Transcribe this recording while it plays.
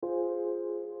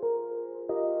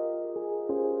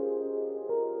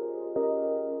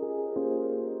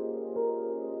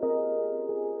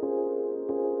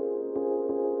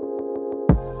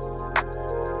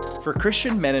For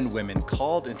Christian men and women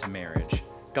called into marriage,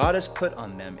 God has put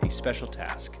on them a special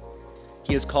task.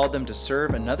 He has called them to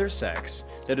serve another sex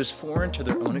that is foreign to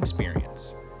their own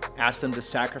experience, asked them to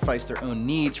sacrifice their own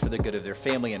needs for the good of their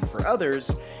family and for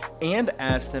others, and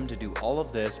asked them to do all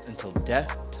of this until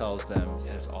death tells them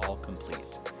it is all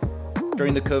complete.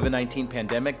 During the COVID-19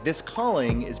 pandemic, this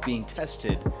calling is being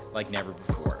tested like never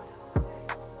before.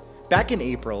 Back in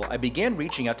April, I began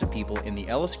reaching out to people in the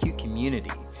LSQ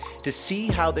community to see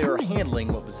how they were handling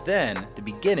what was then the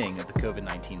beginning of the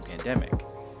COVID-19 pandemic.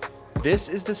 This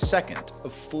is the second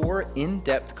of 4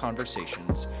 in-depth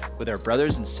conversations with our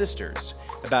brothers and sisters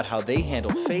about how they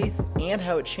handle faith and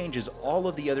how it changes all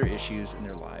of the other issues in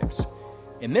their lives.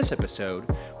 In this episode,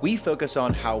 we focus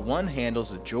on how one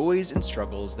handles the joys and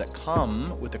struggles that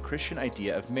come with the Christian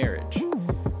idea of marriage.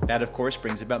 That, of course,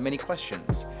 brings about many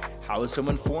questions. How is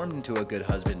someone formed into a good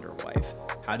husband or wife?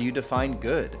 How do you define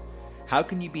good? How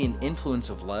can you be an influence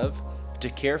of love to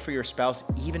care for your spouse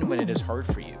even when it is hard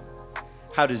for you?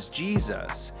 How does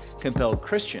Jesus compel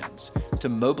Christians to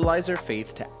mobilize their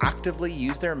faith to actively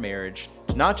use their marriage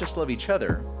to not just love each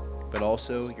other, but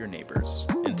also your neighbors,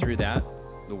 and through that,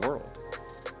 the world?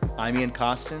 I'm Ian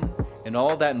Costin, and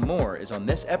all that and more is on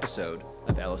this episode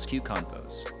of LSQ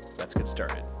Convos. Let's get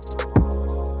started.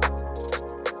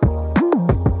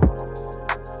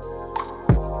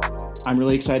 I'm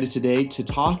really excited today to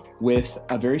talk with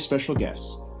a very special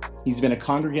guest. He's been a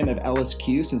congregant of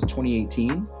LSQ since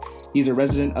 2018. He's a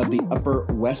resident of the Upper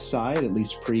West Side, at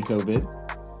least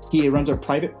pre-COVID. He runs a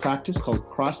private practice called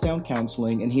Crosstown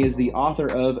Counseling, and he is the author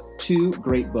of 2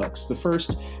 great books. The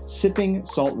first, Sipping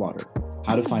Salt Water: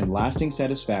 How to Find Lasting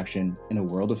Satisfaction in a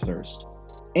World of Thirst.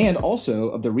 And also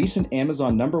of the recent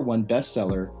Amazon #1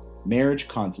 bestseller, Marriage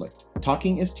Conflict: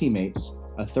 Talking as Teammates,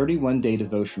 a 31-day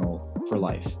devotional for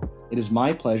life. It is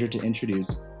my pleasure to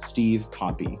introduce Steve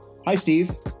Hoppe. Hi,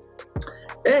 Steve.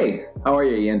 Hey, how are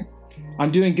you, Ian?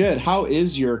 I'm doing good. How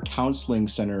is your counseling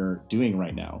center doing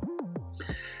right now?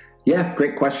 Yeah,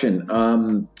 great question.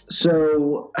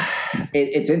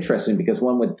 It's interesting because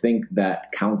one would think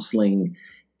that counseling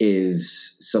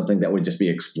is something that would just be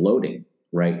exploding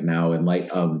right now in light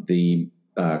of the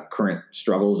current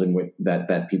struggles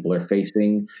that people are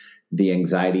facing, the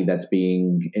anxiety that's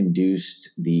being induced,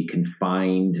 the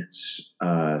confined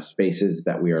spaces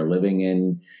that we are living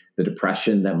in, the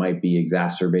depression that might be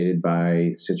exacerbated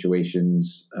by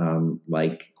situations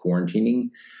like quarantining.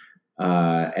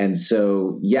 And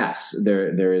so, yes,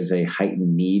 there is a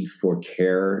heightened need for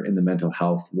care in the mental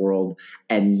health world.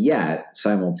 And yet,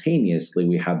 simultaneously,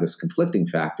 we have this conflicting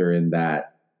factor in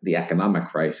that the economic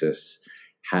crisis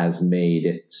has made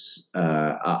it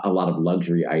a lot of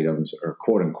luxury items, or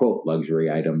quote unquote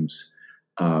luxury items,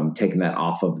 taken that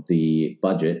off of the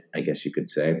budget, I guess you could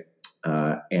say.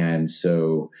 And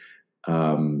so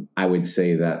I would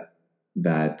say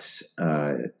that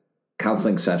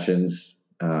counseling sessions,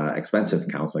 expensive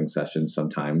counseling sessions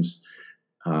sometimes,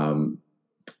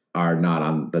 are not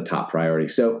on the top priority.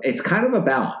 So it's kind of a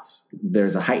balance.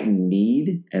 There's a heightened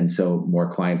need, and so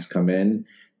more clients come in,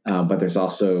 but there's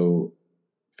also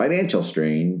financial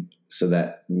strain, so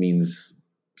that means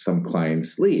some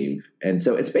clients leave. And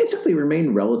so it's basically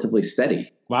remained relatively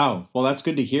steady. Wow. Well, that's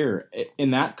good to hear.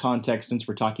 In that context, since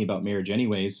we're talking about marriage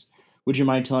anyways, would you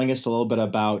mind telling us a little bit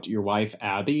about your wife,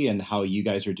 Abby, and how you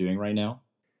guys are doing right now?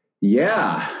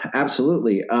 Yeah,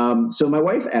 absolutely. So my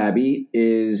wife, Abby,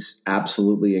 is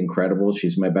absolutely incredible.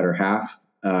 She's my better half.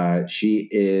 She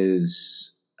is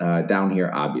down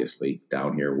here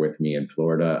with me in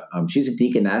Florida. She's a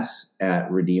deaconess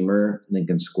at Redeemer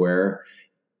Lincoln Square,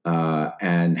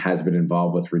 and has been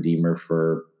involved with Redeemer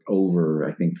for over,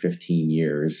 I think, 15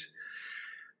 years.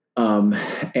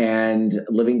 And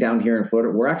living down here in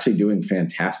Florida, we're actually doing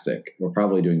fantastic. We're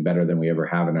probably doing better than we ever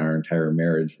have in our entire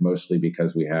marriage, mostly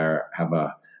because we have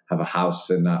a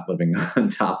house and not living on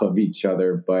top of each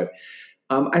other. But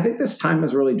I think this time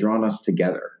has really drawn us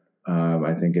together.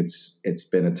 I think it's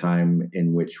been a time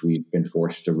in which we've been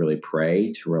forced to really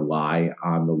pray, to rely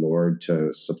on the Lord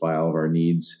to supply all of our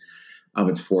needs.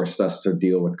 It's forced us to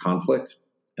deal with conflict,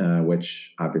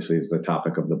 which obviously is the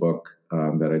topic of the book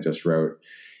that I just wrote,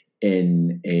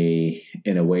 in a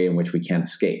way in which we can't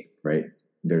escape, right?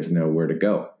 There's nowhere to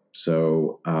go.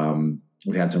 So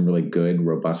we've had some really good,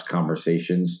 robust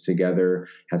conversations together,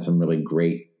 had some really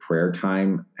great prayer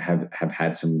time, have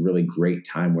had some really great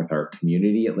time with our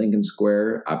community at Lincoln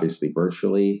Square, obviously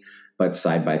virtually, but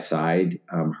side by side,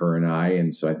 her and I.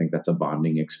 And so I think that's a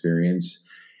bonding experience.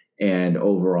 And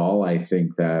overall, I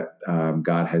think that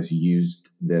God has used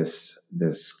this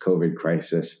COVID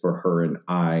crisis for her and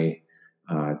I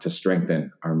to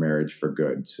strengthen our marriage for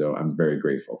good. So I'm very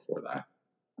grateful for that.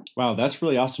 Wow, that's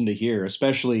really awesome to hear.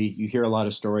 Especially you hear a lot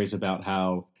of stories about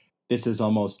how this is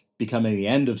almost becoming the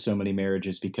end of so many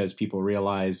marriages because people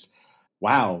realize,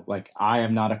 wow, like I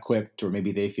am not equipped, or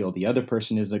maybe they feel the other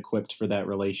person is equipped for that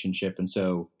relationship. And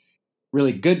so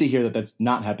really good to hear that that's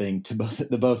not happening to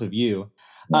both of you.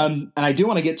 And I do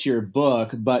want to get to your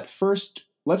book, but first,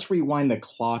 let's rewind the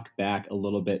clock back a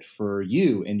little bit for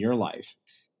you in your life.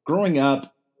 Growing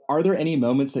up, are there any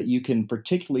moments that you can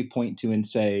particularly point to and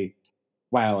say,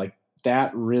 wow, like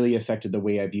that really affected the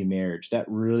way I view marriage. That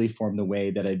really formed the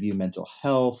way that I view mental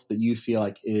health, that you feel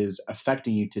like is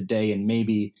affecting you today and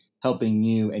maybe helping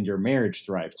you and your marriage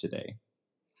thrive today?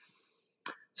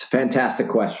 It's a fantastic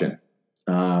question.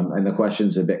 And the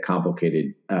question's a bit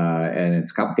complicated. And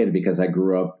it's complicated because I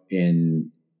grew up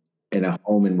in a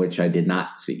home in which I did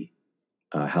not see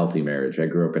a healthy marriage. I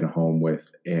grew up in a home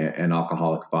with an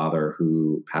alcoholic father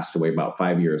who passed away about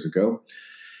 5 years ago.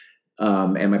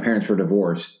 And my parents were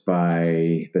divorced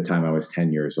by the time I was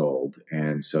 10 years old.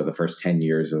 And so the first 10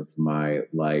 years of my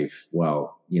life,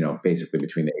 well, basically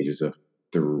between the ages of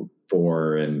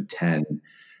 4 and 10,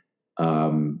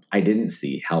 I didn't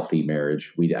see healthy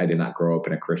marriage. I did not grow up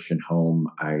in a Christian home.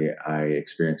 I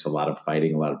experienced a lot of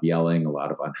fighting, a lot of yelling, a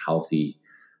lot of unhealthy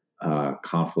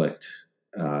conflict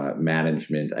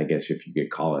management, I guess if you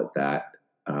could call it that.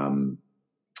 Um,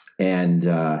 and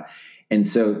and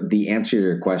so the answer to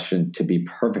your question, to be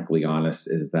perfectly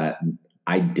honest, is that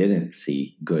I didn't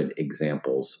see good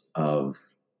examples of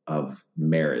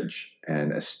marriage,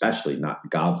 and especially not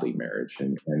godly marriage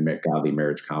and godly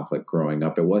marriage conflict growing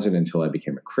up. It wasn't until I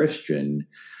became a Christian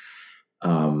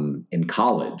in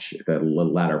college, the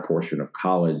latter portion of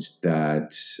college,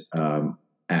 that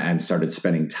and started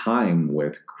spending time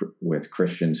with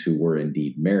Christians who were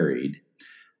indeed married,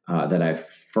 that I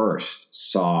first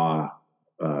saw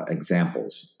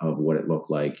examples of what it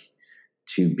looked like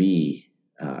to be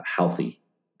healthy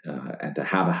and to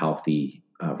have a healthy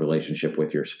relationship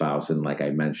with your spouse. And like I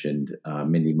mentioned,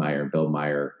 Mindy Meyer and Bill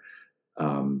Meyer,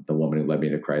 the woman who led me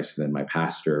to Christ, and then my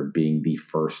pastor, being the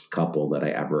first couple that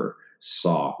I ever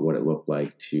saw what it looked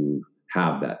like to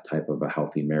have that type of a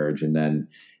healthy marriage. And then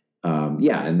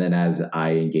and then as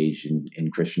I engaged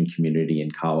in Christian community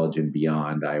in college and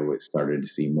beyond, I was started to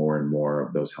see more and more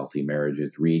of those healthy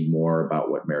marriages, read more about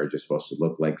what marriage is supposed to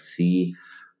look like, see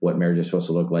what marriage is supposed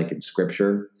to look like in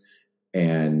Scripture.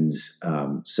 And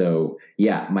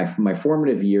my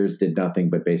formative years did nothing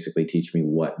but basically teach me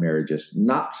what marriage is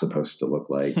not supposed to look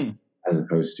like, as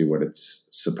opposed to what it's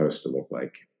supposed to look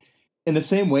like. In the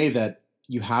same way that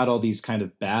you had all these kind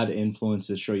of bad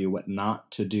influences show you what not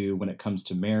to do when it comes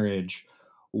to marriage,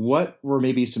 what were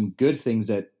maybe some good things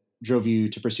that drove you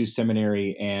to pursue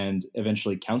seminary and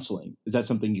eventually counseling? Is that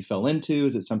something you fell into?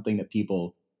 Is it something that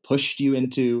people pushed you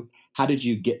into? How did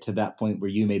you get to that point where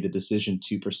you made the decision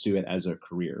to pursue it as a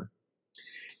career?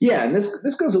 Yeah, and this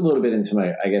goes a little bit into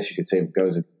my, I guess you could say, it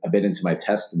goes a bit into my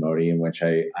testimony, in which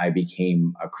I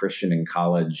became a Christian in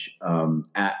college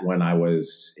at when I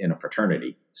was in a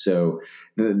fraternity. So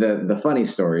the funny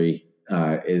story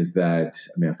is that,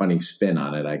 I mean, a funny spin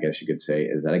on it, I guess you could say,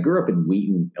 is that I grew up in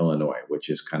Wheaton, Illinois, which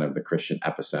is kind of the Christian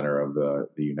epicenter of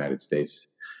the United States,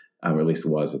 or at least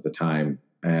was at the time,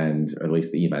 and or at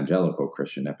least the evangelical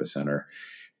Christian epicenter.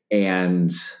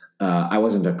 And I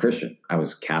wasn't a Christian. I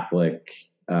was Catholic.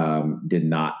 Did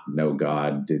not know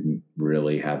God, didn't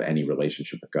really have any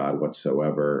relationship with God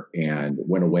whatsoever, and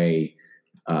went away,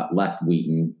 left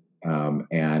Wheaton,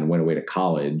 and went away to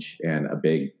college, and a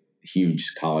big,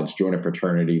 huge college, joined a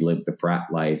fraternity, lived the frat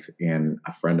life. And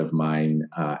a friend of mine,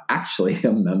 actually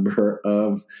an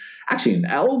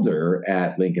elder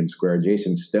at Lincoln Square,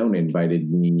 Jason Stone, invited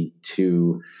me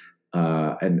to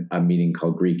a meeting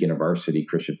called Greek InterVarsity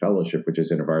Christian Fellowship, which is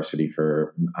InterVarsity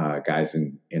for guys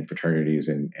in fraternities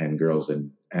and girls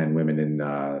and women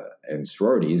in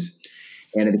sororities.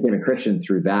 And I became a Christian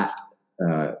through that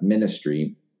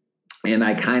ministry. And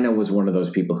I kind of was one of those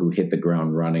people who hit the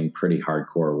ground running pretty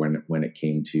hardcore when it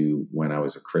came to when I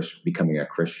was becoming a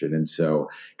Christian. And so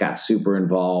got super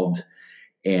involved.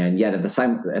 And yet at the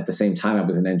same time, I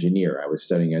was an engineer. I was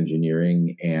studying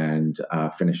engineering and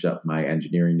finished up my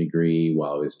engineering degree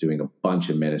while I was doing a bunch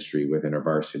of ministry with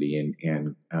InterVarsity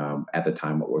and at the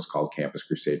time what was called Campus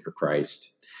Crusade for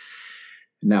Christ.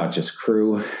 Now it's just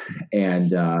Cru,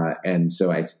 and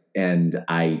so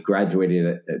I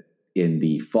graduated in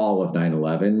the fall of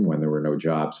 9/11 when there were no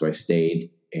jobs. So I stayed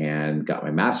and got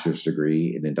my master's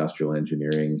degree in industrial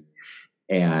engineering.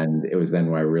 And it was then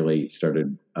when I really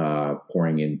started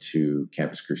pouring into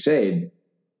Campus Crusade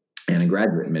and a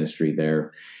graduate ministry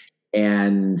there.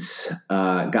 and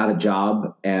got a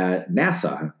job at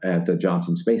NASA at the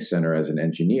Johnson Space Center as an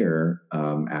engineer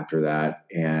after that,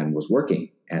 and was working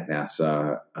at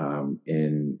NASA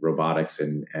in robotics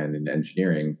and in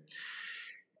engineering.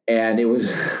 And it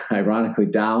was ironically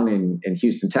down in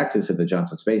Houston, Texas at the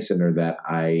Johnson Space Center that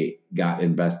I got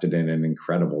invested in an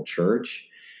incredible church.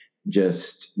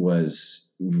 Just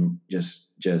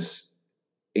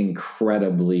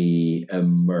incredibly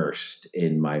immersed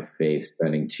in my faith,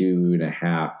 spending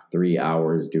 2.5, 3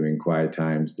 hours doing quiet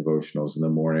times, devotionals in the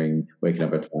morning, waking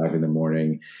up at 5 in the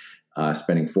morning,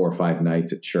 spending 4 or 5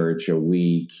 nights at church a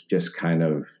week, just kind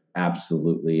of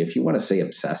absolutely, if you want to say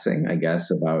obsessing, I guess,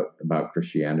 about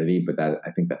Christianity, but that,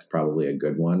 I think that's probably a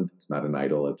good one. It's not an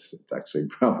idol. It's actually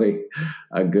probably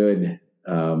a good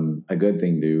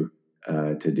thing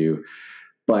to do.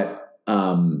 But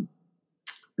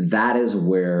that is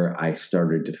where I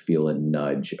started to feel a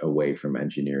nudge away from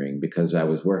engineering, because I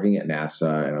was working at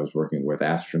NASA and I was working with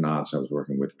astronauts. I was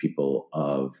working with people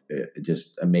of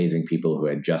just amazing people who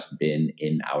had just been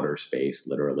in outer space,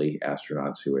 literally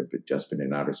astronauts who had just been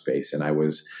in outer space. And I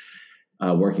was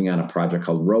working on a project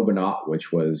called Robonaut,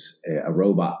 which was a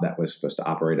robot that was supposed to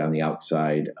operate on the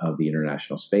outside of the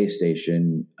International Space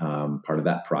Station, part of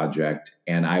that project.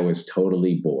 And I was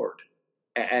totally bored.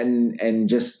 And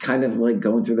just kind of like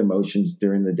going through the motions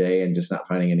during the day and just not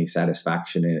finding any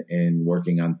satisfaction in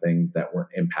working on things that were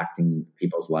impacting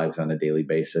people's lives on a daily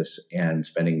basis, and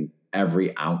spending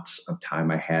every ounce of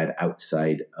time I had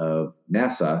outside of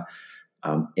NASA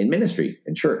in ministry,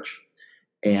 in church.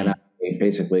 And I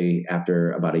basically,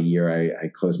 after about a year, I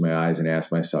closed my eyes and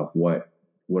asked myself, what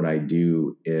would I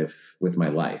do with my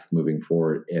life moving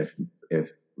forward if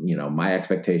my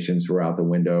expectations were out the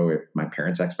window, if my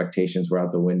parents' expectations were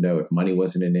out the window, if money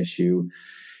wasn't an issue.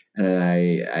 And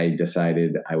I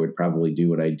decided I would probably do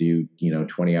what I do,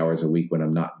 20 hours a week when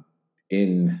I'm not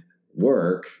in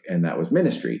work, and that was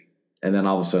ministry. And then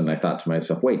all of a sudden I thought to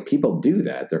myself, wait, people do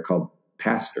that. They're called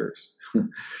pastors.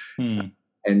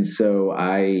 And so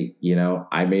I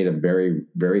made a very,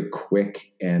 very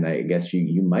quick, and I guess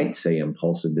you might say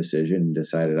impulsive decision, and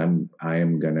decided I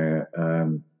am going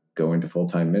to go into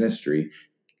full-time ministry.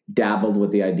 Dabbled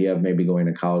with the idea of maybe going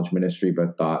to college ministry,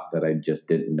 but thought that I just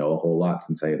didn't know a whole lot,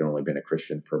 since I had only been a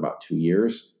Christian for about 2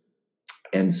 years.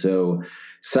 And so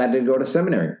decided to go to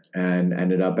seminary, and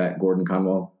ended up at Gordon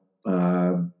Conwell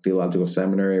Theological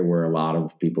Seminary, where a lot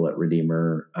of people at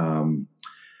Redeemer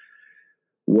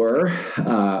were.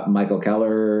 Michael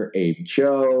Keller, Abe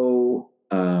Cho,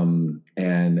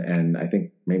 and I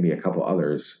think maybe a couple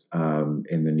others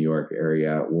in the New York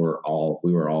area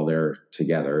we were all there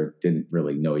together. Didn't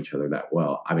really know each other that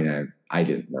well. I mean, I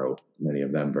didn't know many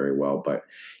of them very well, but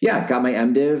yeah, got my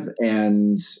MDiv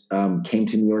and came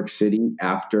to New York City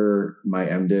after my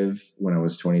MDiv when I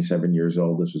was 27 years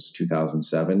old. This was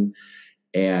 2007.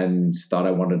 And thought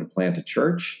I wanted to plant a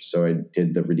church. So I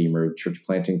did the Redeemer Church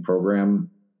Planting Program,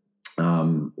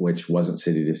 which wasn't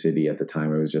city to city at the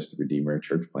time. It was just the Redeemer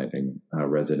Church Planting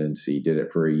residency. Did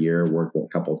it for a year, worked with a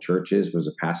couple of churches, was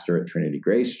a pastor at Trinity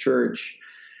Grace Church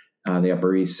on the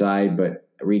Upper East Side, but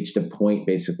reached a point,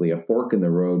 basically a fork in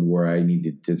the road, where I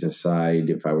needed to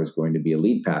decide if I was going to be a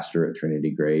lead pastor at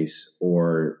Trinity Grace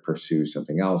or pursue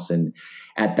something else. And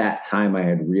at that time, I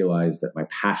had realized that my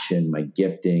passion, my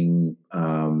gifting,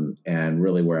 and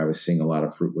really where I was seeing a lot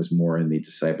of fruit was more in the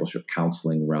discipleship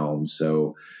counseling realm.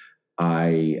 So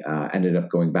I ended up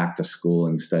going back to school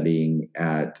and studying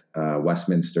at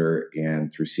Westminster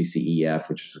and through CCEF,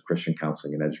 which is the Christian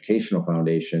Counseling and Educational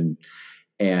Foundation,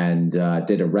 and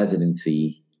did a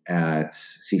residency at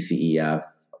CCEF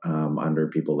under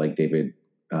people like David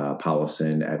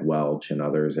Powlison, Ed Welch, and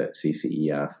others at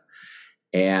CCEF.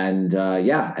 And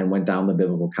and went down the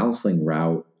biblical counseling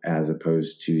route as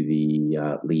opposed to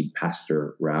the lead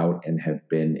pastor route, and have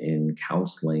been in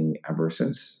counseling ever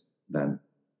since then.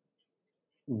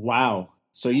 Wow.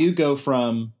 So you go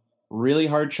from really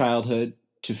hard childhood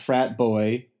to frat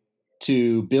boy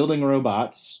to building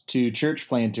robots to church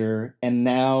planter, and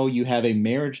now you have a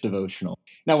marriage devotional.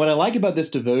 Now, what I like about this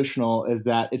devotional is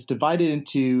that it's divided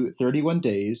into 31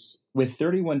 days with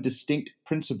 31 distinct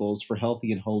principles for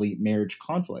healthy and holy marriage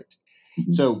conflict.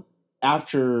 Mm-hmm. So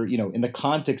after, in the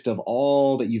context of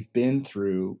all that you've been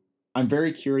through, I'm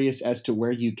very curious as to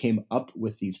where you came up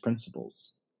with these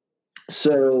principles.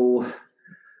 So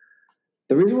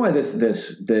the reason why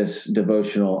this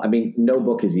devotional, I mean, no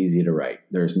book is easy to write.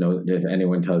 If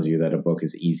anyone tells you that a book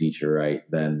is easy to write,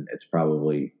 then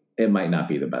it might not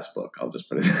be the best book. I'll just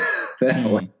put it that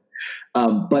way.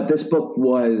 But this book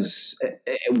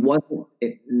it wasn't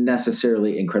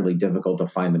necessarily incredibly difficult to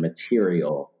find the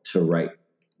material to write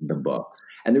the book.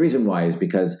 And the reason why is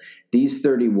because these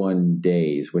 31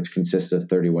 days, which consist of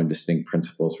 31 distinct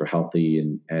principles for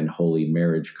healthy and holy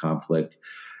marriage conflict,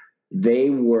 they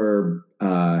were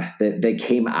they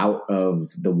came out of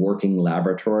the working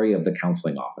laboratory of the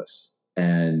counseling office,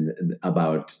 and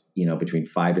about between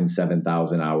 5,000 and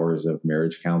 7,000 hours of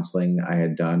marriage counseling I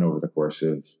had done over the course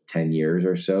of 10 years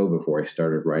or so before I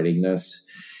started writing this.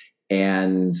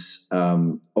 And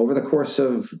over the course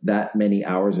of that many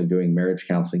hours of doing marriage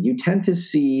counseling, you tend to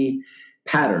see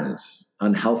patterns,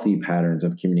 unhealthy patterns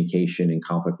of communication and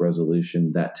conflict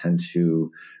resolution that tend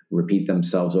to repeat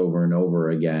themselves over and over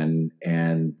again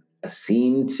and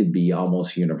seem to be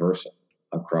almost universal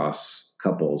across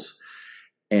couples.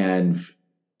 And,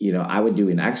 I would do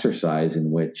an exercise in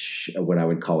which what I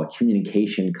would call a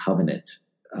communication covenant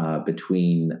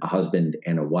between a husband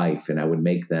and a wife. And I would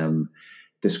make them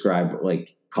describe,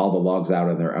 like, call the logs out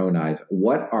of their own eyes.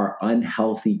 What are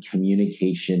unhealthy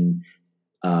communication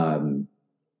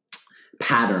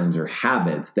patterns or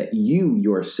habits that you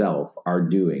yourself are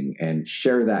doing, and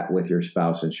share that with your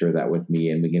spouse and share that with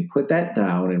me. And we can put that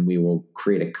down and we will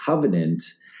create a covenant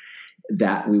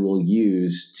that we will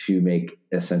use to make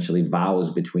essentially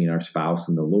vows between our spouse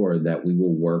and the Lord that we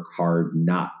will work hard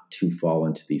not to fall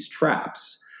into these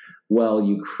traps. Well,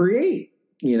 you create,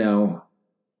 a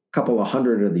couple of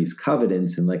hundred of these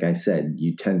covenants. And like I said,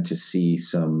 you tend to see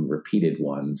some repeated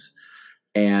ones.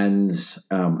 And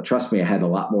trust me, I had a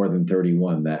lot more than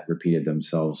 31 that repeated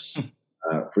themselves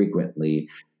frequently.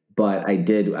 But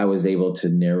I was able to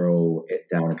narrow it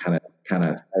down and kind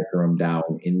of cipher them down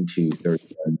into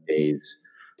 31 days,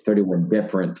 31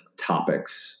 different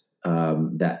topics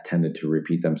that tended to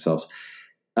repeat themselves.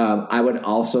 I would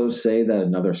also say that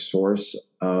another source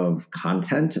of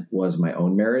content was my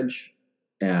own marriage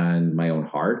and my own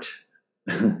heart.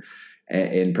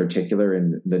 In particular,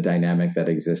 in the dynamic that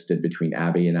existed between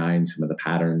Abby and I, and some of the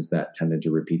patterns that tended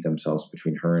to repeat themselves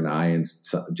between her and I, and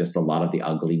just a lot of the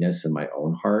ugliness in my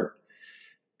own heart.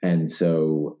 And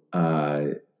so,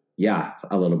 a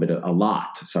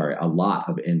lot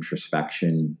of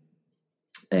introspection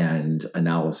and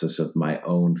analysis of my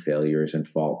own failures and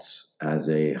faults as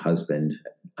a husband.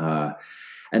 And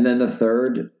then the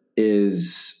third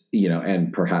is,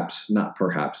 and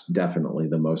definitely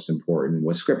the most important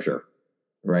was Scripture.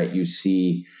 Right? You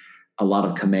see a lot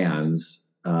of commands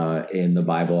in the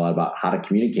Bible about how to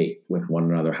communicate with one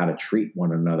another, how to treat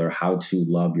one another, how to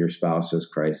love your spouse as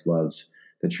Christ loves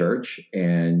the church,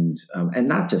 and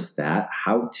not just that,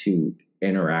 how to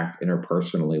interact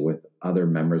interpersonally with other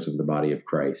members of the body of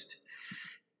Christ.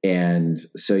 And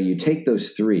so you take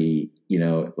those three,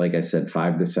 like I said,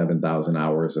 5,000 to 7,000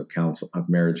 hours of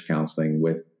marriage counseling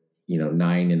with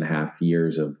 9.5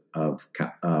 years of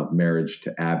marriage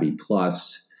to Abby,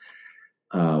 plus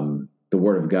the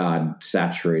Word of God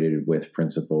saturated with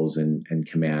principles and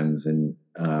commands and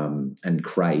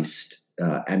Christ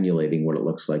emulating what it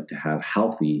looks like to have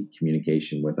healthy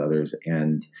communication with others.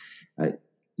 And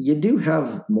you do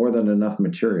have more than enough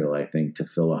material, I think, to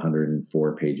fill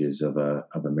 104 pages of a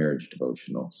marriage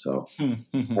devotional. So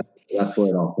that's where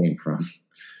it all came from.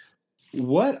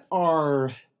 What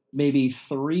are maybe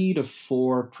 3 to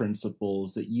 4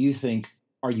 principles that you think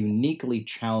are uniquely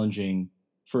challenging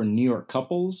for New York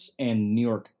couples and New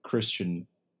York Christian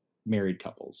married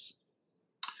couples?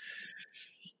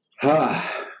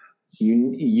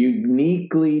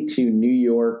 Uniquely to New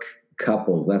York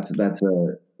couples. That's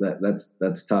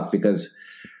tough, because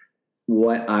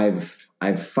what I've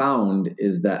found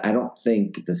is that I don't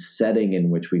think the setting in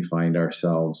which we find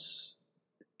ourselves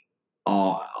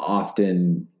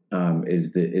often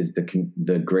is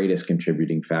the greatest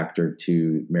contributing factor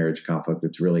to marriage conflict.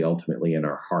 It's really ultimately in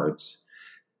our hearts.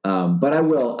 But I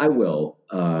will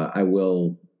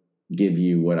give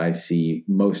you what I see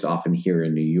most often here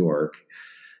in New York.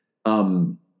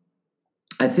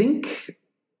 I think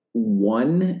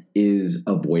one is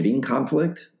avoiding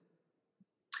conflict.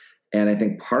 And I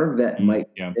think part of that might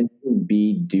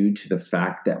be due to the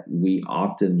fact that we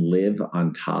often live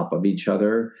on top of each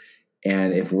other.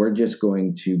 And if we're just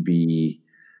going to be,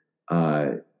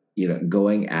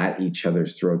 going at each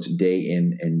other's throats day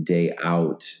in and day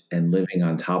out and living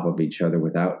on top of each other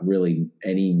without really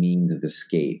any means of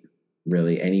escape,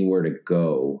 really anywhere to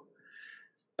go,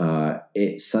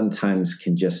 it sometimes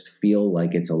can just feel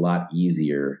like it's a lot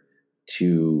easier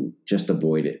to just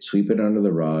avoid it, sweep it under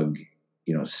the rug,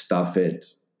 stuff it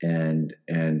and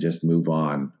just move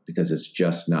on, because it's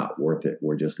just not worth it.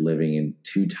 We're just living in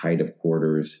too tight of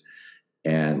quarters,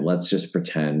 and let's just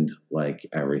pretend like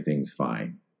everything's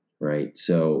fine. Right.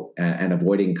 So, and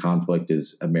avoiding conflict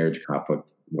is a marriage conflict,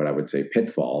 what I would say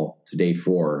pitfall. It's day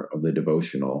 4 of the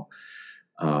devotional.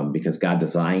 because God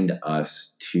designed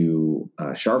us to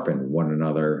sharpen one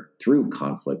another through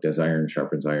conflict. As iron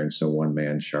sharpens iron, so one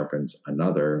man sharpens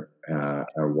another,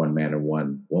 or one man and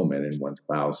one woman, and one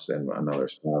spouse and another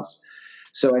spouse.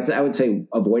 So I would say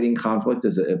avoiding conflict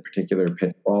is a particular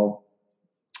pitfall.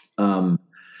 I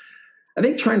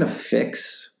think trying to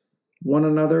fix one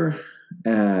another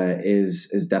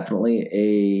is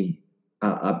definitely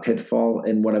a pitfall.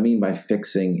 And what I mean by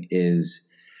fixing is,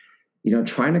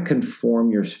 trying to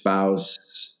conform your spouse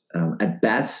at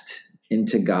best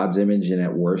into God's image and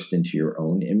at worst into your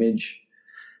own image.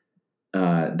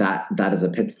 That is a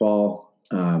pitfall.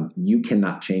 You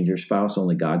cannot change your spouse.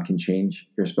 Only God can change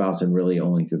your spouse, and really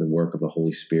only through the work of the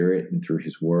Holy Spirit and through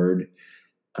His Word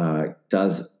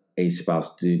does a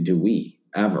spouse do we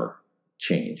ever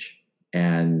change.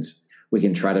 And we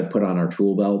can try to put on our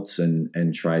tool belts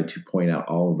and try to point out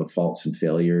all of the faults and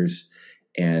failures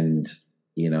and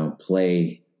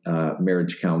play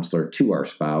marriage counselor to our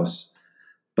spouse,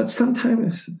 but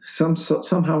sometimes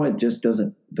somehow it just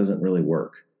doesn't really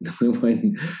work.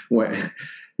 when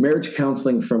marriage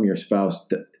counseling from your spouse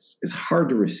is hard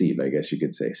to receive, I guess you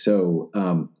could say. So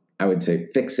I would say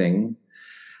fixing.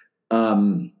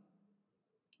 I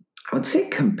would say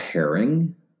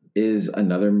comparing is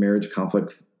another marriage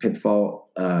conflict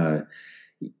pitfall.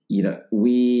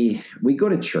 We go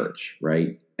to church,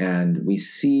 right? And we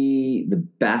see the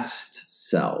best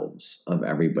selves of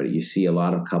everybody. You see a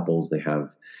lot of couples, they have,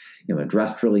 they're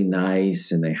dressed really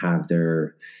nice and they have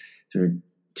their 2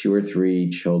 or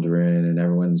 3 children and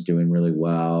everyone's doing really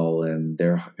well and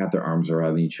they're got their arms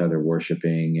around each other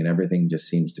worshiping and everything just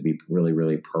seems to be really,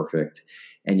 really perfect.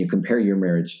 And you compare your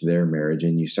marriage to their marriage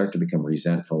and you start to become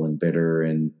resentful and bitter,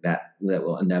 and that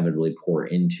will inevitably pour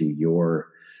into your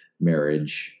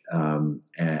marriage.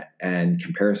 And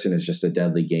comparison is just a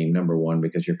deadly game, number one,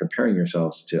 because you're comparing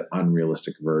yourselves to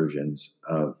unrealistic versions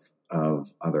of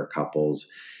other couples.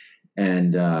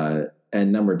 And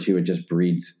number two, it just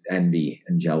breeds envy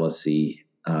and jealousy.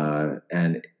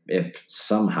 And if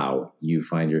somehow you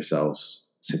find yourselves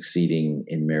succeeding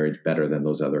in marriage better than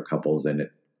those other couples, then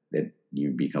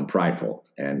you become prideful.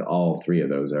 And all 3 of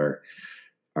those are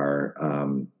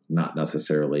not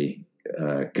necessarily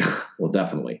well,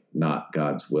 definitely not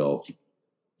God's will.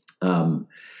 And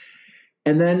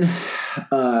then,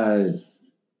 I'm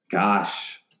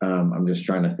just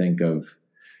trying to think of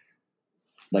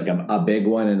like a big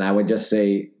one. And I would just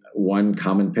say one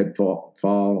common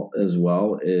pitfall as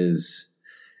well is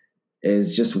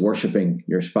just worshiping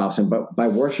your spouse. And but by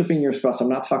worshiping your spouse, I'm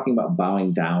not talking about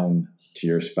bowing down to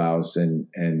your spouse and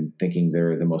thinking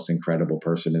they're the most incredible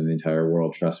person in the entire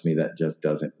world. Trust me, that just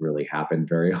doesn't really happen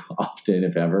very often,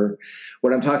 if ever.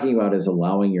 What I'm talking about is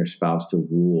allowing your spouse to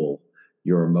rule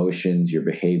your emotions, your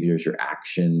behaviors, your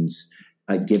actions,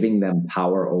 giving them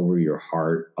power over your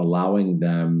heart, allowing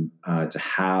them to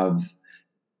have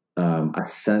a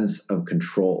sense of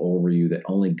control over you that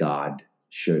only God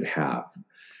should have.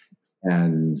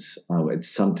 And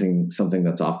it's something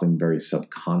that's often very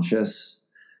subconscious.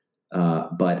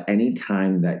 But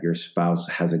anytime that your spouse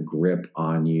has a grip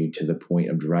on you to the point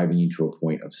of driving you to a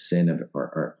point of sin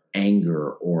or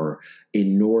anger or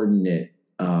inordinate,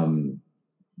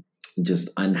 just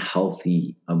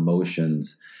unhealthy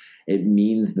emotions, it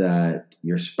means that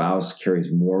your spouse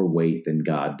carries more weight than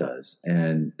God does.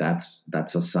 And that's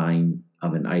a sign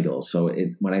of an idol. So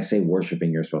when I say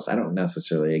worshiping your spouse, I don't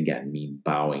necessarily, again, mean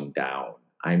bowing down.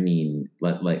 I mean,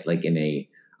 like in a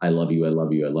I love you, I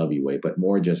love you, I love you way, but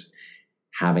more just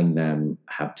having them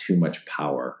have too much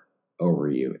power over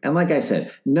you. And like I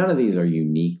said, none of these are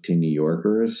unique to New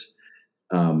Yorkers.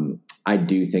 I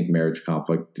do think marriage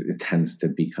conflict tends to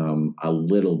become a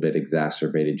little bit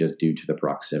exacerbated just due to the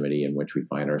proximity in which we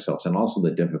find ourselves, and also the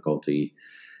difficulty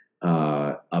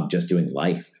of just doing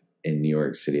life in New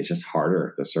York City. It's just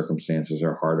harder. The circumstances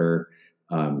are harder.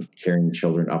 Carrying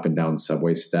children up and down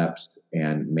subway steps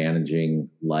and managing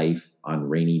life on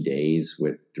rainy days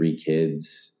with 3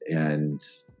 kids and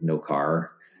no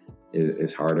car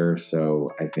is harder. So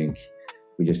I think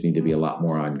we just need to be a lot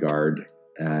more on guard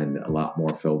and a lot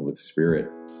more filled with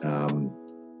Spirit, and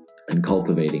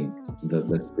cultivating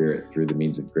the Spirit through the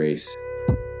means of grace.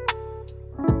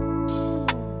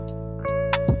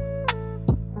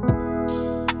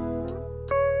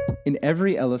 In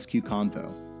every LSQ Convo,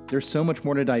 there's so much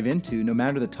more to dive into no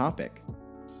matter the topic.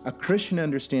 A Christian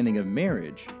understanding of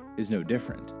marriage is no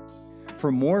different.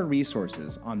 For more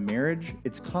resources on marriage,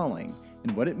 its calling,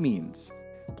 and what it means,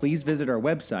 please visit our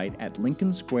website at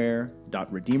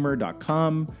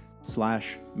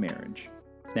lincolnsquare.redeemer.com/marriage.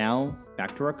 Now,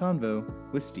 back to our convo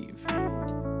with Steve.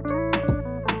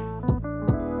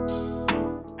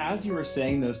 as you were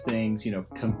saying those things,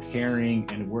 comparing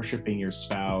and worshiping your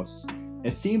spouse,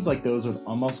 it seems like those would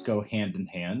almost go hand in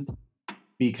hand.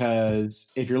 Because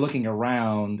if you're looking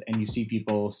around and you see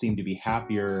people seem to be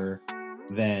happier,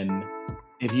 then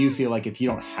if you feel like if you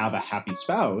don't have a happy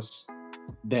spouse,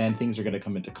 then things are going to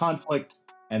come into conflict,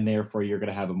 and therefore you're going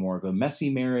to have a more of a messy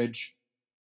marriage.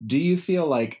 Do you feel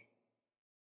like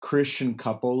Christian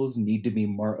couples need to be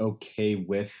more okay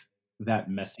with that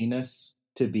messiness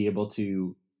to be able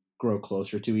to grow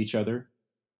closer to each other?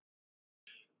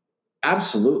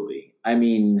 Absolutely. I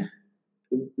mean,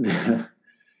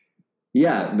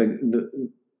 yeah,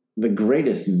 the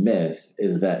greatest myth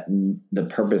is that the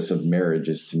purpose of marriage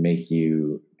is to make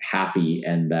you happy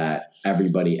and that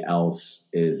everybody else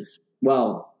is,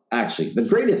 well, actually, the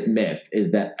greatest myth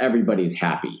is that everybody's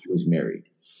happy who's married.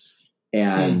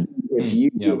 And if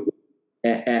you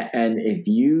and if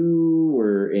you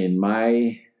were in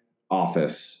my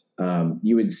office,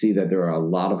 you would see that there are a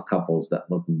lot of couples that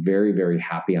look very, very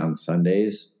happy on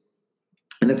Sundays.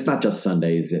 And it's not just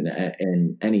Sundays,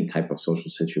 in any type of social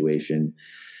situation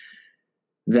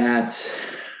that,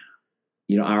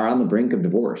 are on the brink of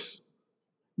divorce.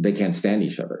 They can't stand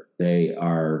each other. They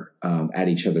are at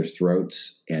each other's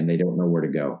throats, and they don't know where to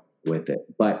go with it.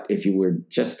 But if you were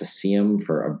just to see them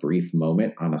for a brief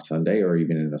moment on a Sunday, or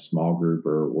even in a small group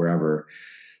or wherever,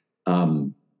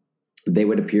 they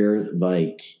would appear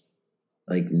like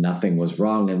nothing was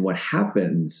wrong. And what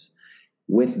happens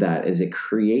with that is it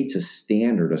creates a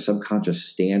standard, a subconscious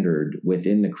standard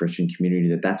within the Christian community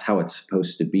that that's how it's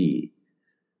supposed to be.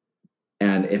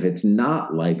 And if it's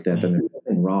not like that, then there's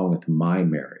nothing wrong with my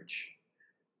marriage.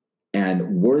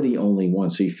 And we're the only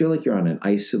ones. So you feel like you're on an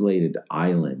isolated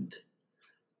island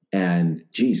and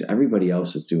geez, everybody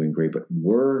else is doing great, but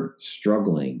we're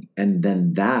struggling. And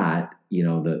then that,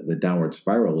 the downward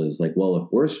spiral is like, well,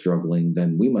 if we're struggling,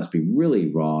 then we must be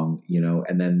really wrong,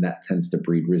 and then that tends to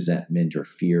breed resentment or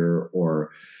fear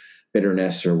or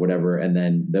bitterness or whatever. And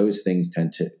then those things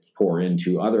tend to pour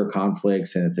into other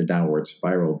conflicts, and it's a downward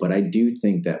spiral. But I do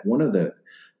think that one of the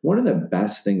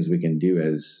best things we can do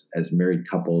as married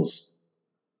couples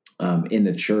in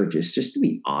the church is just to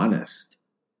be honest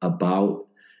about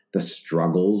the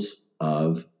struggles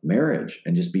of marriage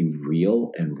and just be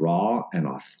real and raw and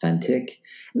authentic,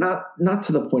 not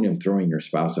to the point of throwing your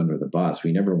spouse under the bus.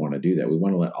 We never want to do that. We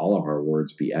want to let all of our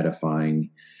words be edifying,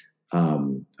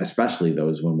 especially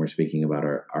those when we're speaking about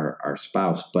our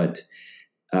spouse. But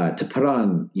to put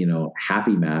on,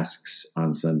 happy masks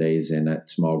on Sundays and at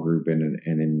small group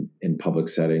and in public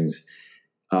settings,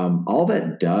 all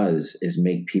that does is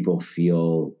make people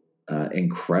feel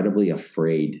incredibly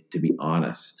afraid to be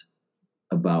honest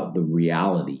about the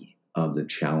reality of the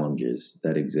challenges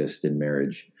that exist in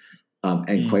marriage.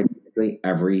 And quite frankly,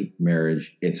 every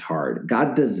marriage, it's hard.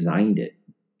 God designed it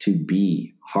to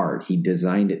be hard. He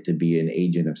designed it to be an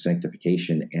agent of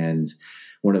sanctification. And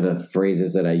one of the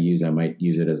phrases that I use, I might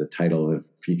use it as a title of a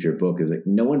future book, is like,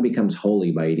 no one becomes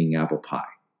holy by eating apple pie.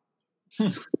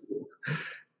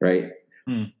 Right?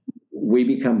 We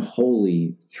become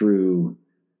holy through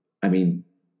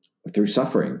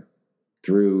suffering,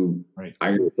 through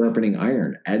iron sharpening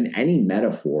iron. And any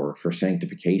metaphor for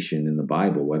sanctification in the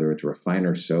Bible, whether it's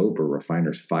refiner's soap or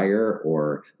refiner's fire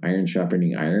or iron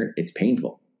sharpening iron, it's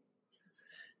painful.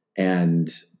 And,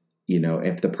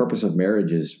 if the purpose of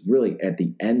marriage is really at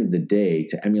the end of the day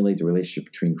to emulate the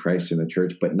relationship between Christ and the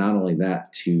church, but not only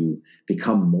that, to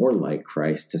become more like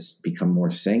Christ, to become more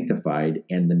sanctified,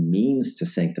 and the means to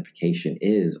sanctification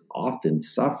is often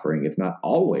suffering, if not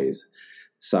always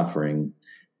suffering,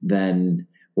 then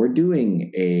we're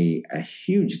doing a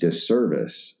huge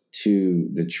disservice to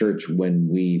the church when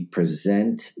we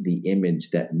present the image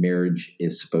that marriage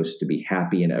is supposed to be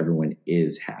happy and everyone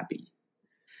is happy.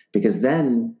 Because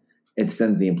then it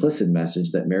sends the implicit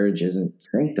message that marriage isn't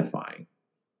sanctifying.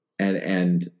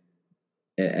 And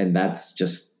that's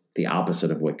just the opposite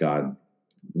of what God,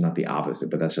 not the opposite,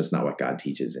 but that's just not what God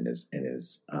teaches in his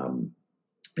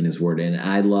word. And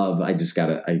I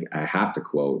have to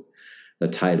quote the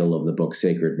title of the book,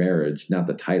 Sacred Marriage, not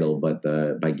the title, but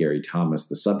by Gary Thomas,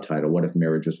 the subtitle, What If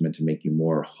Marriage Was Meant to Make You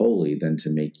More Holy Than to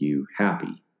Make You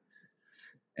Happy?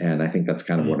 And I think that's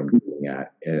kind of what I'm getting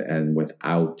at. And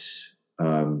without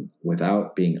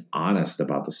being honest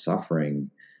about the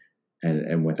suffering,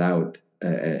 and without,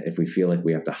 if we feel like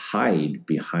we have to hide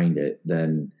behind it,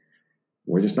 then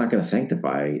we're just not going to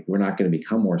sanctify. We're not going to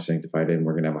become more sanctified, and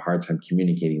we're going to have a hard time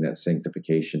communicating that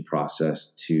sanctification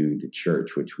process to the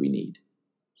church, which we need.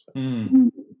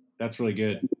 That's really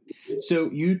good. So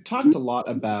you talked a lot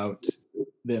about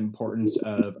the importance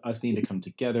of us needing to come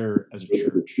together as a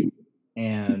church,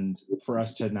 and for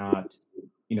us to not,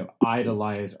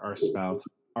 idolize our spouse,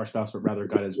 but rather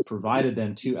God has provided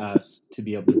them to us to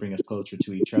be able to bring us closer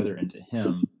to each other and to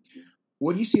Him.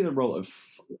 What do you see the role of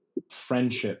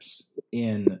friendships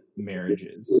in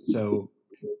marriages? So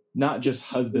not just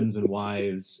husbands and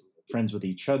wives friends with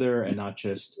each other, and not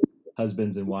just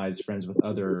husbands and wives friends with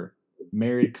other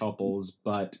married couples,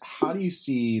 but how do you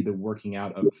see the working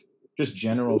out of just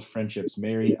general friendships,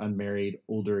 married, unmarried,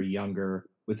 older, younger,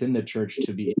 within the church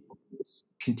to be able to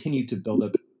continue to build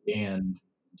up and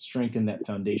strengthen that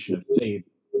foundation of faith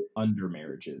under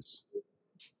marriages?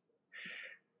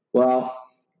 Well,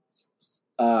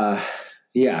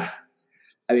 yeah.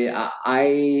 I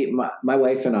mean, my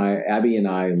wife and I, Abby and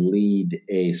I, lead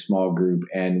a small group,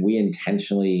 and we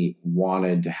intentionally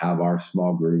wanted to have our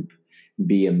small group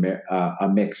be a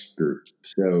mixed group.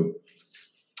 So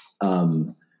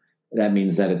that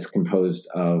means that it's composed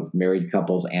of married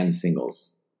couples and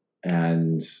singles,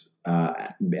 and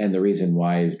the reason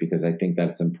why is because I think that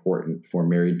it's important for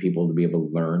married people to be able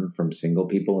to learn from single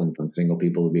people, and from single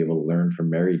people to be able to learn from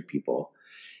married people,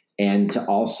 and to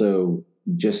also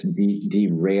just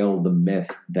derail the myth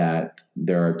that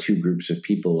there are two groups of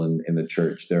people in the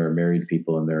church. There are married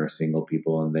people and there are single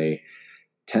people, and they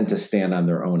tend to stand on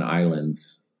their own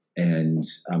islands and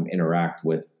interact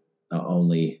with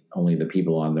only the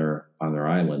people on their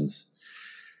islands.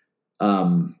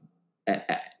 And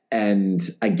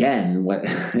again,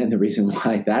 and the reason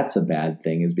why that's a bad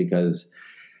thing is because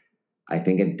I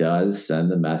think it does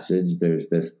send the message. There's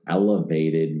this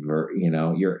elevated,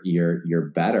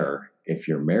 you're better if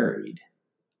you're married,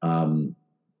 or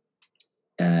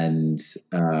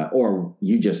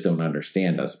you just don't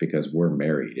understand us because we're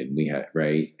married and we have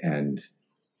right.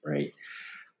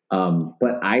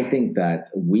 But I think that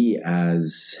we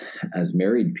as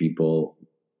married people,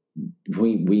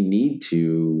 we need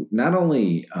to not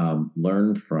only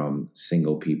learn from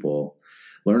single people,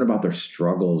 learn about their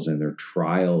struggles and their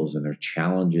trials and their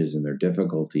challenges and their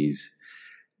difficulties,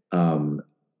 and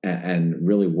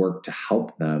really work to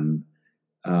help them.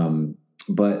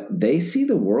 But they see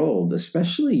the world,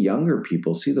 especially younger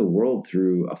people, see the world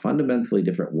through a fundamentally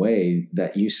different way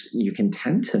that you can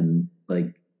tend to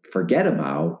forget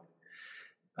about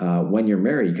when you're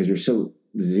married, because you're so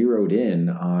zeroed in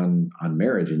on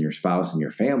marriage and your spouse and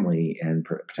your family and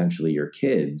potentially your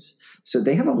kids. So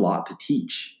they have a lot to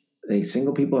teach.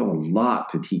 Single people have a lot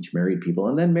to teach married people,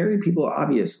 and then married people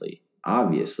obviously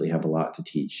have a lot to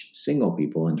teach single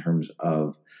people in terms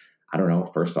of, I don't know,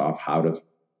 first off, how to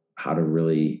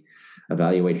really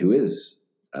evaluate who is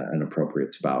an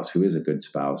appropriate spouse, who is a good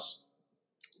spouse,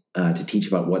 to teach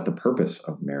about what the purpose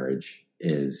of marriage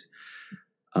is.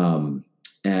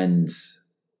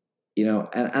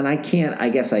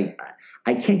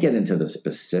 I can't get into the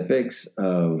specifics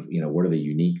of, what are the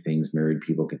unique things married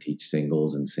people can teach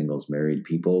singles and singles married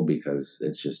people, because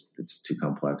it's too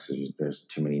complex. There's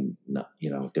too many,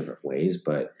 different ways.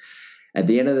 But at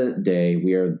the end of the day,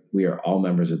 we are all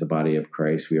members of the body of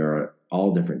Christ. We are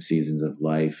all different seasons of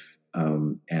life.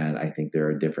 And I think there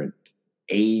are different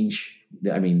age.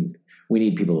 I mean, we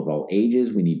need people of all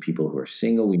ages. We need people who are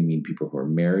single. We need people who are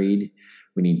married.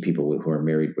 We need people who are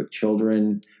married with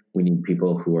children. We need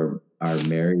people who are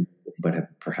married but have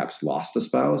perhaps lost a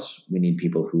spouse. We need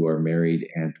people who are married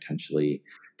and potentially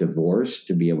divorced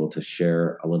to be able to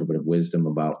share a little bit of wisdom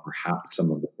about perhaps some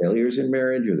of the failures in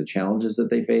marriage or the challenges that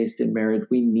they faced in marriage.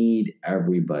 We need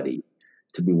everybody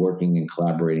to be working and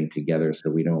collaborating together so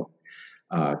we don't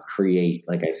create,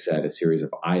 like I said, a series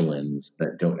of islands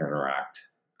that don't interact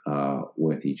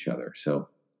with each other. So,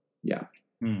 yeah.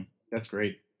 That's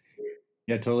great.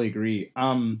 Yeah, totally agree.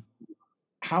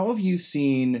 How have you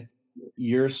seen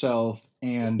yourself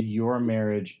and your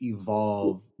marriage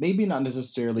evolve? Maybe not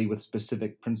necessarily with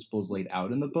specific principles laid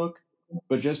out in the book,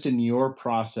 but just in your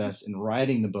process in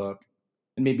writing the book,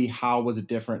 and maybe how was it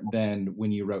different than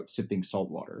when you wrote Sipping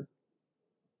Saltwater?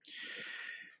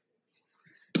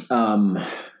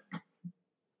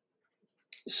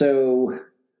 So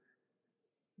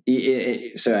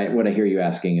what I hear you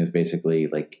asking is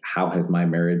basically how has my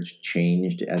marriage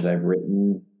changed as I've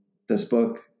written this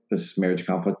book, this marriage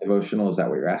conflict devotional? Is that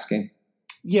what you're asking?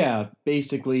 Yeah,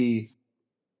 basically,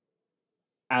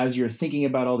 as you're thinking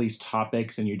about all these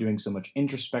topics and you're doing so much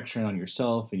introspection on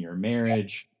yourself and your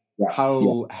marriage,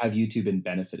 how have you two been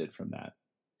benefited from that?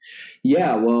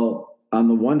 Yeah, well, on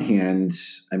the one hand,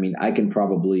 I mean, I can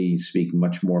probably speak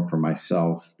much more for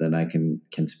myself than I can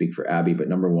speak for Abby. But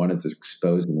number one, it's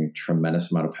exposing a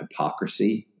tremendous amount of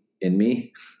hypocrisy in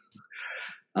me.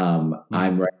 I'm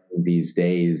writing these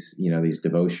days, these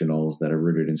devotionals that are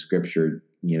rooted in Scripture,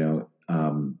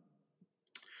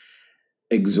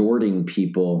 exhorting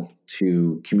people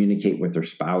to communicate with their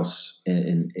spouse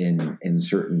in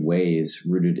certain ways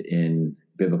rooted in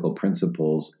biblical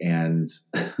principles. And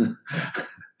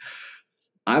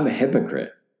I'm a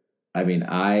hypocrite. I mean,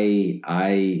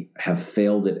 I have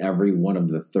failed at every one of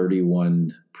the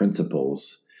 31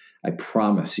 principles. I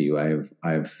promise you,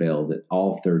 I have failed at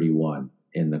all 31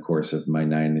 in the course of my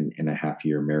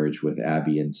 9.5-year marriage with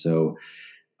Abby. And so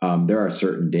there are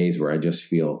certain days where I just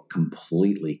feel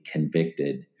completely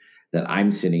convicted that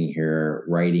I'm sitting here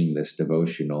writing this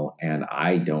devotional and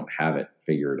I don't have it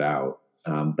figured out.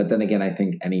 But then again, I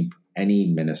think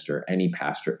any minister, any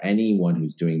pastor, anyone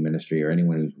who's doing ministry or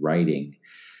anyone who's writing,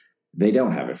 they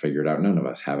don't have it figured out. None of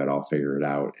us have it all figured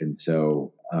out. And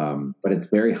so, but it's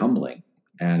very humbling.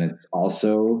 And it's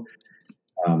also,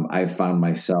 I've found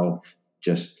myself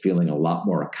just feeling a lot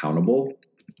more accountable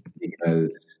because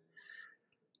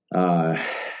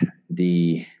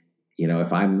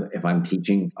if I'm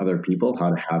teaching other people how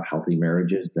to have healthy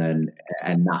marriages and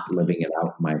not living it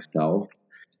out myself,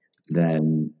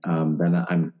 then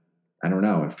I don't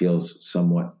know, it feels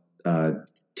somewhat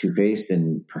two-faced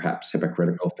and perhaps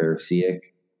hypocritical,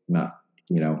 Pharisaic,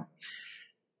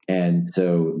 and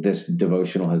so this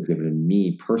devotional has given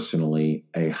me personally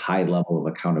a high level of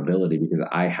accountability because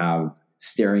I have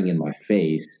staring in my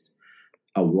face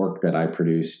a work that I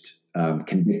produced,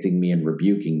 convicting me and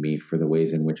rebuking me for the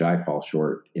ways in which I fall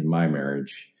short in my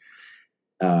marriage.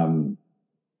 And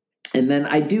then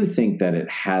I do think that it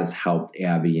has helped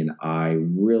Abby and I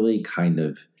really kind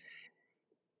of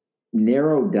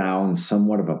narrow down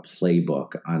somewhat of a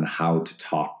playbook on how to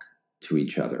talk to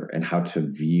each other and how to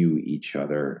view each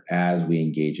other as we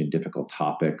engage in difficult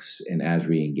topics and as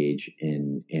we engage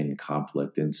in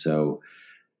conflict. And so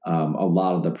a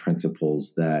lot of the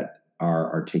principles that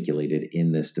are articulated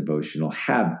in this devotional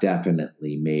have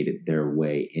definitely made their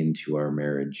way into our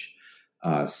marriage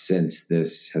since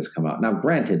this has come out. Now,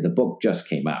 granted, the book just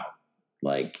came out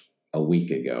like a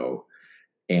week ago.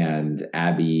 And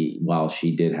Abby, while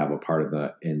she did have a part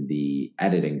in the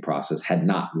editing process, had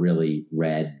not really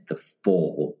read the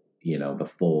full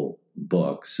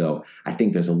book. So I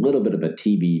think there's a little bit of a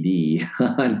TBD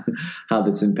on how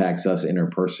this impacts us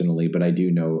interpersonally, but I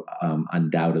do know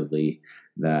undoubtedly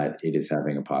that it is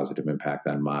having a positive impact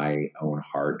on my own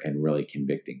heart and really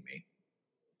convicting me.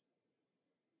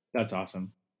 That's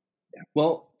awesome. Yeah.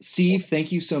 Well, Steve,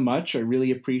 thank you so much. I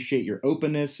really appreciate your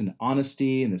openness and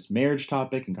honesty in this marriage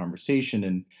topic and conversation,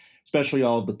 and especially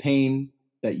all of the pain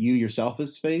that you yourself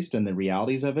has faced and the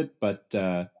realities of it. But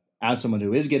as someone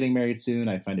who is getting married soon,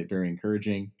 I find it very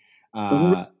encouraging.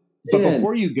 But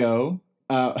before you go,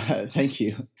 thank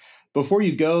you. Before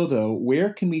you go, though,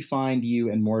 where can we find you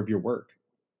and more of your work?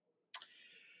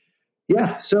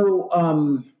 Yeah. So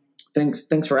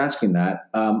thanks for asking that.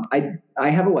 I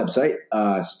have a website,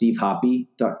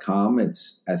 stevehoppe.com.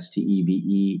 It's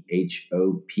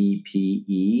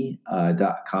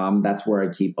stevehoppe.com. That's where I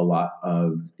keep a lot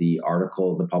of the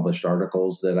published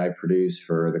articles that I produce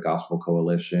for the Gospel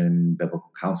Coalition,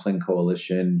 Biblical Counseling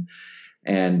Coalition,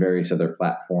 and various other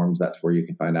platforms. That's where you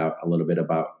can find out a little bit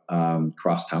about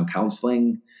Crosstown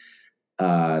Counseling.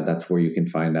 That's where you can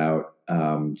find out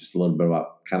just a little bit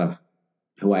about kind of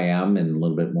who I am and a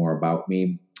little bit more about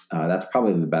me. That's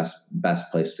probably the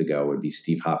best place to go would be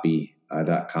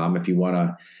stevehoppe.com. If you want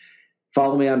to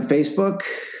follow me on Facebook,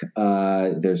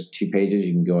 there's 2 pages.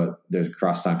 You can go, there's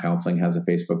Crosstown Counseling has a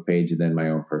Facebook page, and then my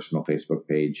own personal Facebook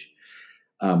page.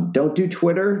 Don't do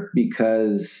Twitter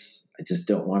because I just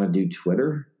don't want to do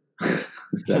Twitter.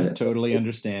 Totally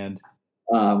understand.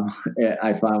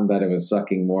 I found that it was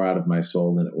sucking more out of my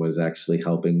soul than it was actually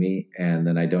helping me. And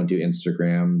then I don't do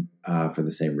Instagram for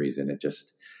the same reason. It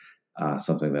just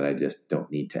something that I just don't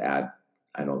need to add,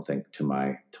 I don't think, to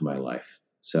my life.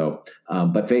 So,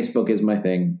 but Facebook is my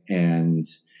thing, and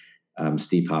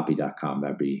stevehoppe.com.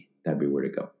 That'd be where to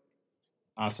go.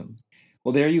 Awesome.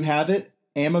 Well, there you have it.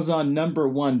 Amazon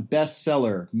 #1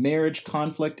 bestseller, Marriage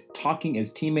Conflict, Talking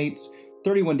as Teammates,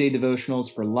 31-Day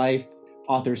Devotionals for Life.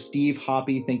 Author Steve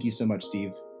Hoppe. Thank you so much,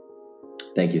 Steve.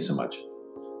 Thank you so much.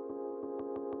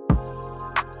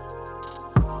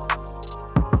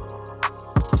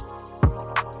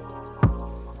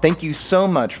 Thank you so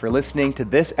much for listening to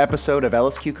this episode of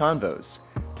LSQ Convos.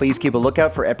 Please keep a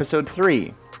lookout for episode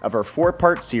 3 of our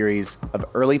 4-part series of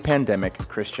early pandemic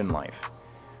Christian life.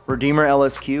 Redeemer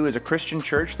LSQ is a Christian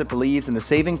church that believes in the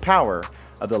saving power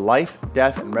of the life,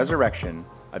 death, and resurrection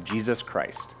of Jesus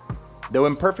Christ. Though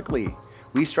imperfectly,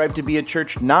 we strive to be a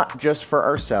church not just for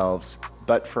ourselves,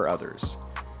 but for others.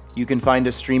 You can find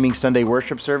us streaming Sunday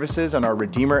worship services on our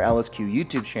Redeemer LSQ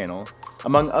YouTube channel,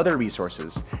 among other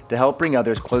resources to help bring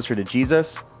others closer to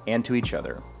Jesus and to each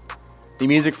other. The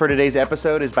music for today's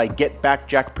episode is by Get Back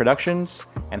Jack Productions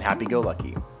and Happy Go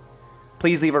Lucky.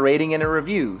 Please leave a rating and a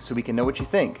review so we can know what you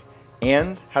think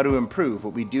and how to improve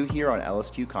what we do here on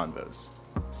LSQ Convos.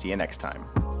 See you next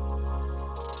time.